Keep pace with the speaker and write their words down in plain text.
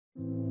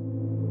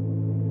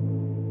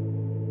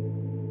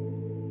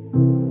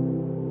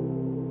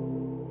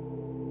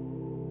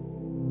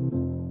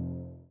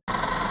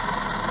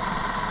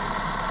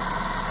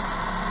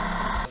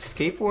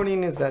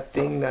Skateboarding is that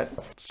thing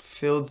that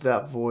fills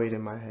that void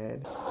in my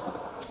head.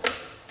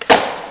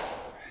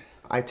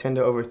 I tend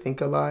to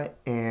overthink a lot,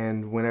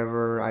 and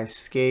whenever I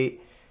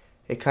skate,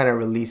 it kind of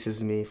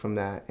releases me from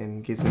that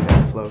and gives me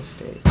that flow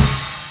state.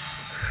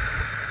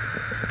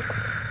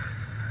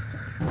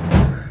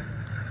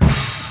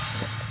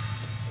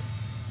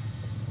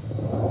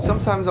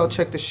 Sometimes I'll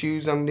check the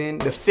shoes I'm in,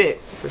 the fit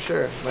for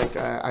sure. Like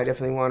I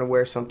definitely want to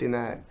wear something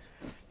that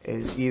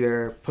is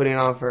either putting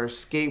on for a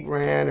skate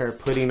brand or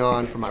putting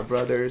on for my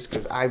brothers,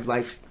 because I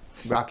like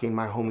rocking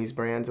my homies'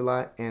 brands a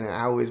lot, and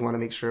I always want to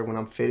make sure when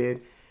I'm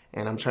fitted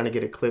and I'm trying to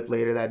get a clip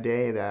later that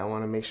day that I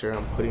want to make sure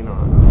I'm putting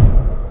on.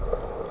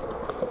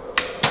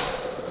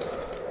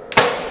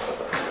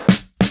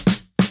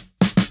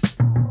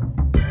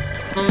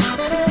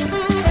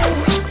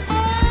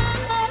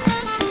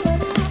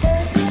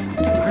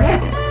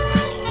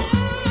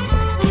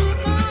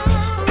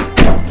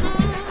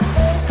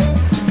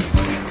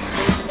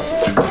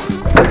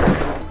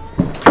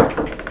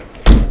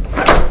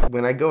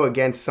 When I go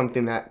against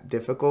something that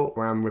difficult,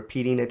 where I'm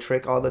repeating a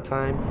trick all the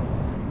time,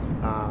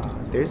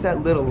 there's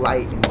that little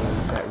light in me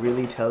that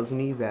really tells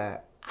me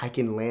that I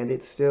can land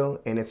it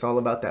still, and it's all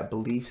about that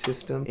belief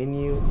system in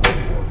you.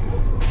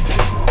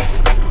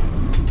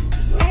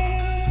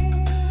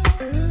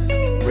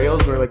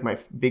 Rails were like my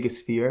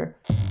biggest fear,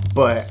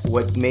 but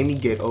what made me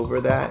get over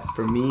that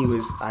for me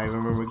was I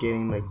remember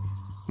getting like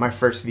my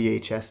first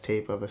VHS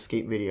tape of a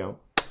skate video.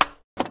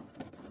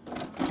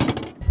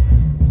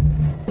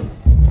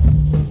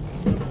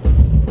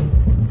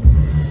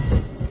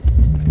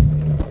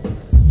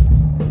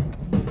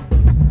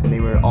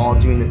 All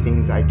doing the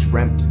things I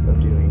dreamt of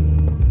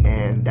doing,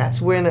 and that's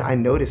when I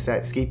noticed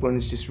that skateboarding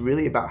is just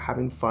really about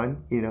having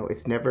fun. You know,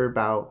 it's never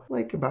about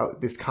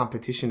this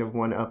competition of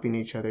one-upping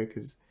each other,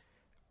 because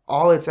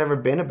all it's ever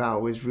been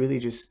about was really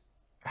just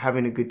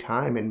having a good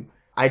time. And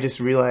I just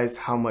realized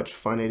how much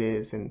fun it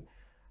is and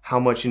how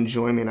much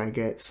enjoyment I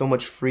get, so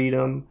much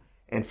freedom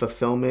and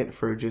fulfillment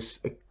for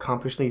just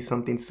accomplishing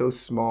something so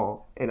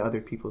small in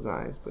other people's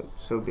eyes, but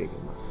so big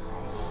in mine.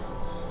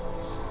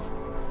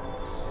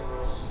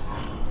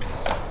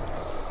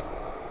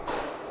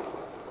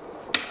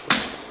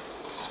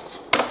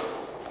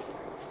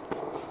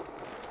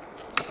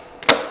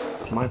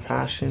 My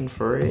passion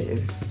for it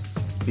is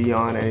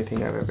beyond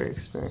anything I've ever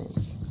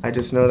experienced. I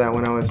just know that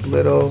when I was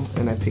little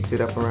and I picked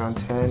it up around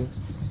 10,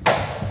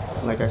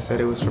 like I said,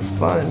 it was for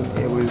fun.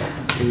 It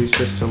was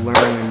just to learn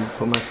and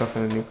put myself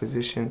in a new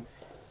position.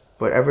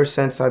 But ever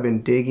since, I've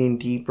been digging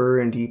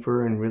deeper and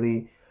deeper and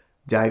really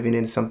diving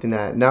into something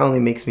that not only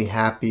makes me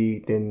happy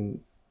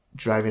than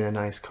driving a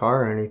nice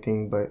car or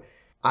anything, but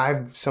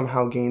I've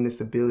somehow gained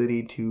this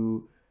ability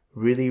to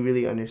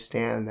really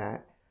understand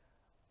that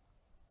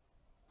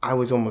I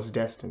was almost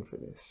destined for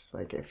this.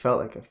 Like, it felt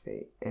like a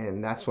fate.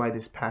 And that's why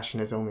this passion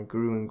has only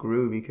grew and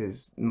grew,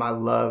 because my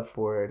love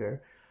for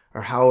it,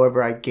 or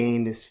however I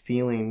gained this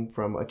feeling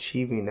from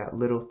achieving that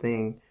little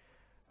thing,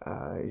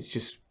 is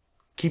just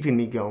keeping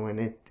me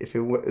going. If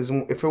it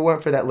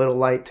weren't for that little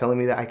light telling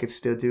me that I could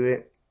still do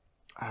it,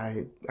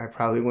 I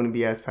probably wouldn't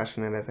be as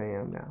passionate as I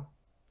am now.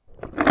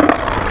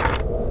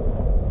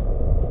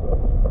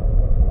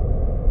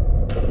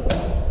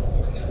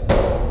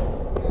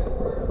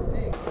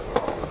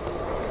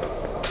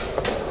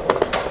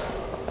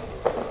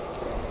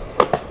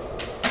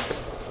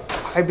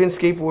 I've been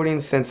skateboarding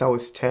since I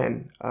was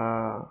 10,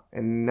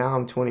 and now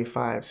I'm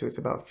 25, so it's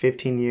about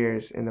 15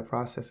 years in the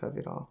process of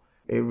it all.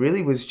 It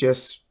really was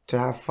just to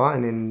have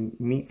fun and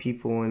meet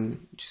people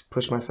and just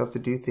push myself to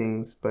do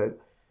things, but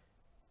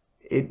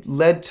it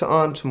led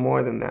on to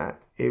more than that.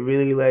 It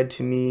really led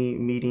to me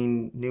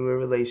meeting newer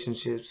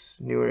relationships,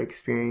 newer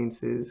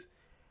experiences,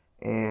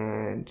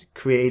 and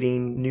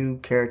creating new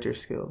character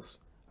skills.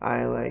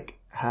 I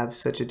have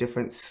such a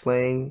different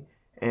slang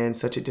and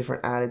such a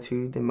different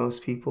attitude than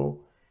most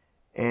people.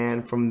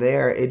 And from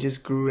there, it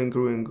just grew and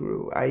grew and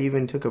grew. I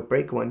even took a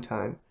break one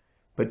time,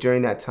 but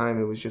during that time,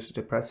 it was just a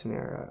depressing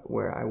era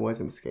where I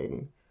wasn't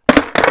skating.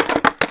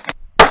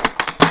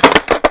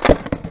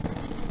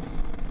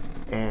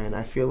 And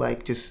I feel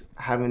like just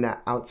having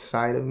that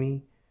outside of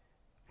me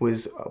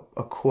was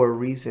a core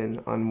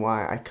reason on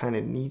why I kind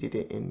of needed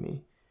it in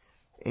me.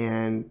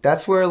 And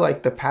that's where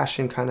like the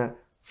passion kind of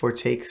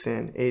partakes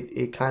in.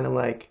 It kind of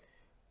like,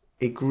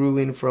 it grew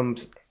in from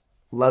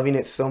loving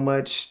it so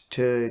much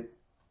to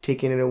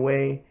taking it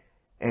away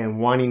and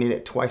wanting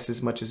it twice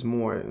as much as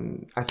more.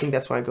 And I think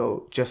that's why I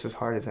go just as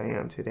hard as I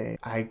am today.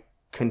 I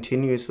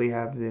continuously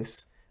have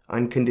this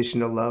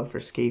unconditional love for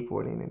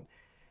skateboarding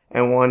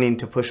and wanting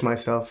to push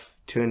myself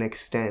to an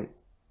extent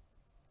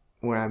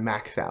where I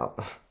max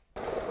out.